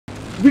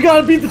We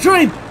gotta beat the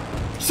train!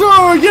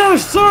 Sir!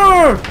 Yes,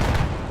 sir!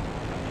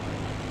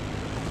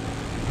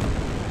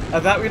 I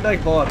thought we'd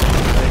like blow up.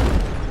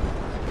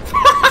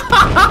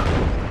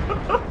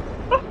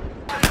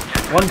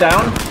 One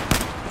down.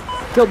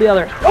 Killed the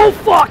other. Oh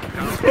fuck!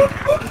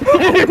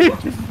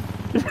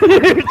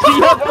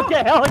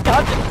 Okay,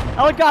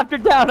 helicopter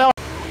down.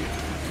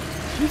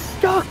 She's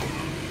stuck.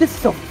 This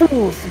is a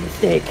fool's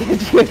mistake. You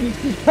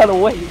gotta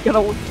wait. You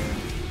gotta wait.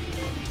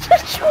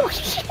 Oh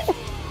shit!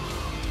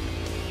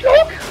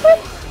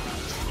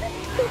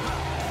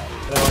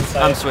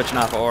 I'm switching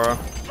off Aura.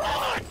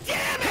 Oh,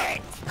 damn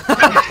it!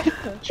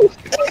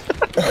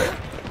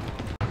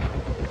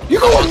 You're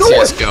going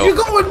nowhere! CS:GO. You're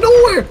going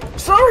nowhere!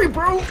 Sorry,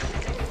 bro!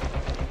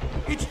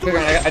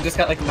 I just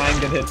got like 9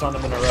 good hits on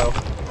him in a row.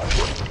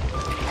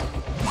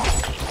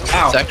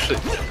 Ow. It's actually...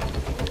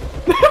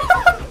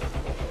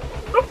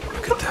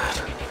 Look at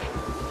that.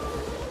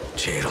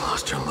 Jade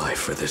lost her life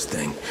for this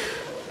thing.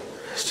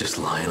 It's just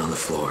lying on the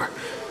floor.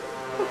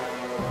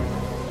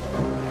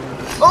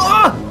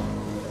 Ah!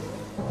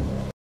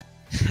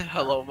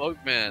 Hello,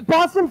 Mogman.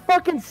 Boston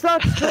fucking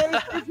sucks, man.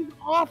 This is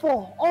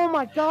awful. Oh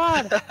my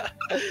god.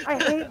 I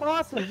hate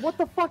Boston. What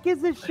the fuck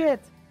is this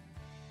shit?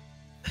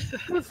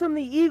 What's from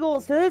the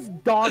Eagles to this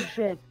dog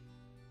shit?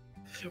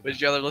 Would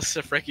you rather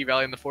listen to Frankie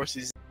Valli in the Four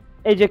Seasons?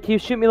 AJ, can you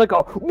shoot me like a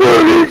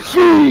where is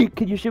she?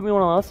 Could you shoot me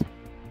one of those?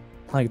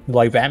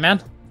 Like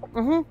Batman?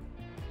 Mm-hmm.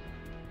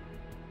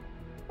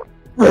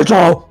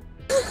 Rachel!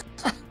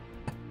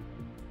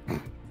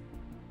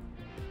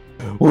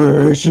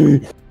 Where is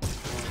she?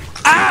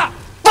 Ah!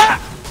 Fuck!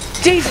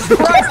 Jesus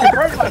Christ! I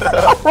hurt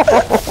myself.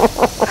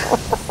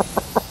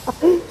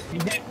 You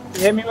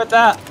hit me with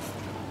that?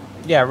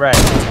 Yeah, right.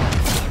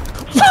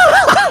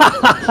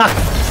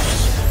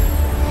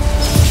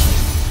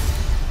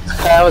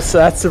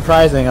 That's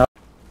surprising.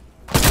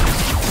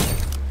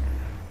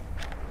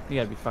 You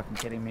gotta be fucking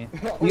kidding me.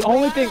 The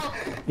only thing.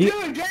 You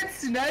get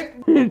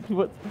sniped!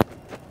 What?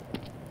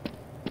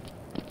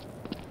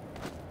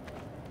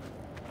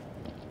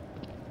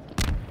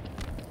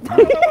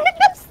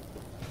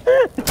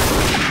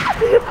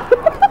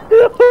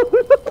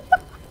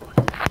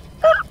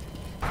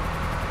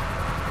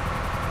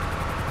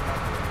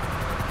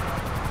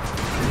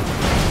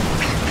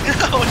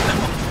 Oh no!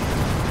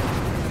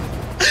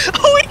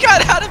 Oh, we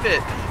got out of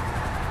it!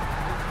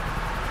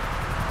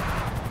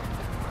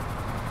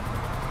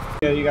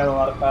 Yeah, you got a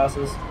lot of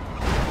passes.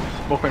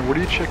 Wolfman, what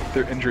do you check if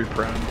they're injury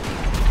prone?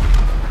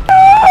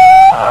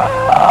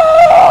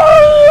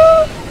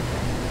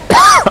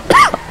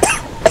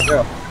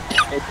 Yo,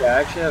 hey, I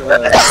actually have a...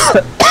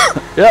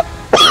 Yep.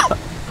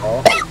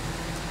 call.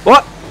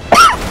 What?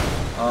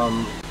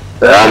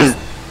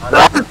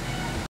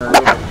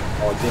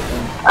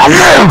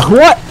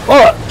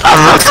 What?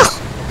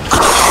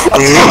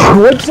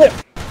 What's it?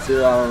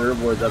 Zero on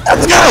rearboards up.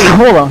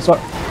 Hold on, sorry.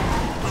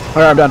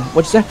 Alright, I'm done.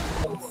 What'd you say?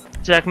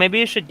 Jack, maybe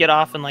you should get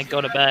off and like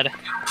go to bed.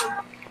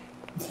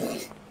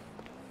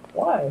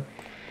 Why?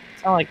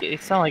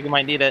 It sound like you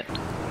might need it.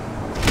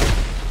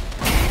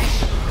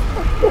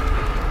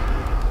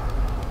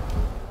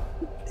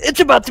 It's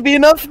about to be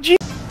enough.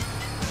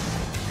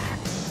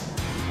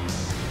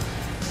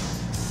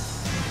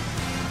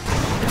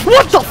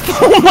 What the?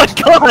 Oh my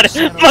god!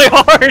 My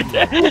heart!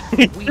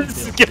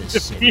 This is gonna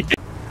be.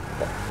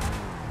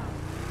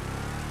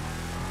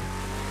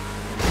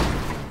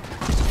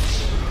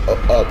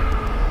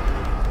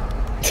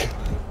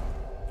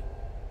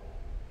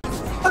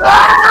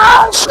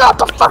 Shut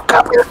the fuck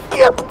up!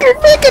 You're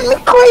making me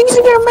crazy!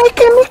 You're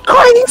making me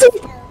crazy!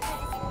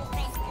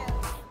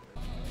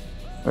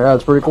 Yeah,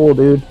 that's pretty cool,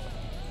 dude.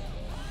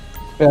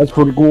 Yeah, that's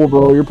pretty cool,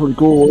 bro. You're pretty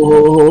cool.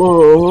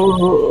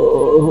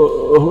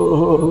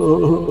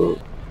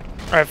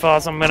 Alright,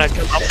 Foz, I'm gonna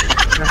come up.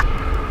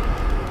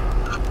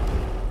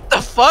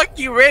 The fuck?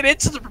 You ran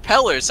into the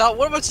propellers. How?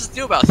 What am I supposed to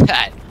do about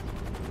that?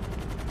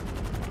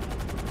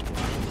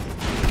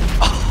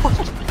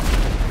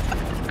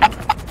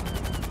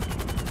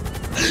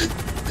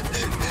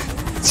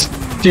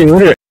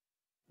 Dude.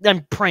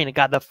 I'm praying to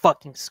God the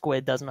fucking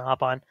squid doesn't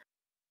hop on.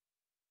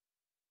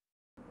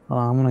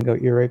 I'm gonna go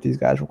ear rape these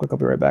guys real quick. I'll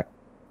be right back.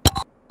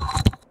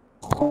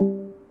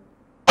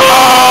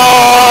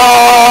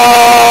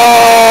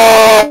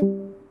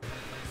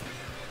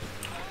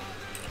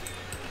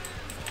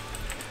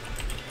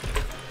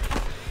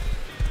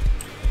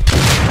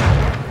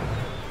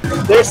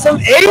 There's some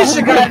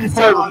Asian guy in the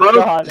server, bro.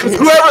 God.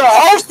 Whoever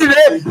hosted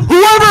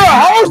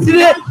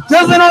it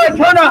doesn't know how to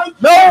turn on.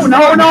 No.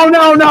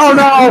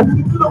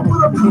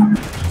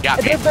 Got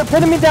me. They're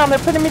putting me down. They're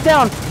putting me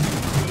down.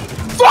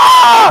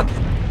 Fuck!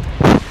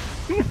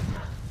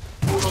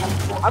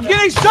 I'm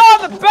getting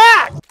shot in the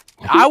back.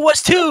 I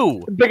was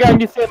too. Big Iron,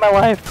 you saved my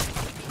life.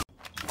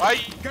 Why are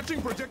you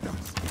Catching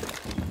projectiles.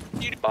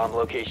 Bomb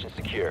location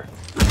secure.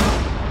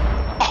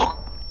 Oh,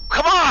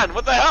 come on!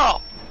 What the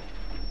hell?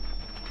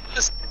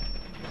 Just...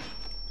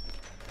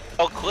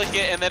 I'll click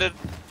it and then it...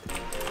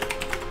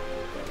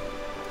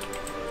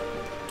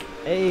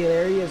 Hey,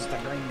 there he is, the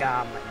Green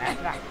Goblin.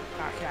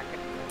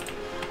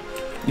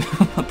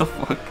 What the fuck?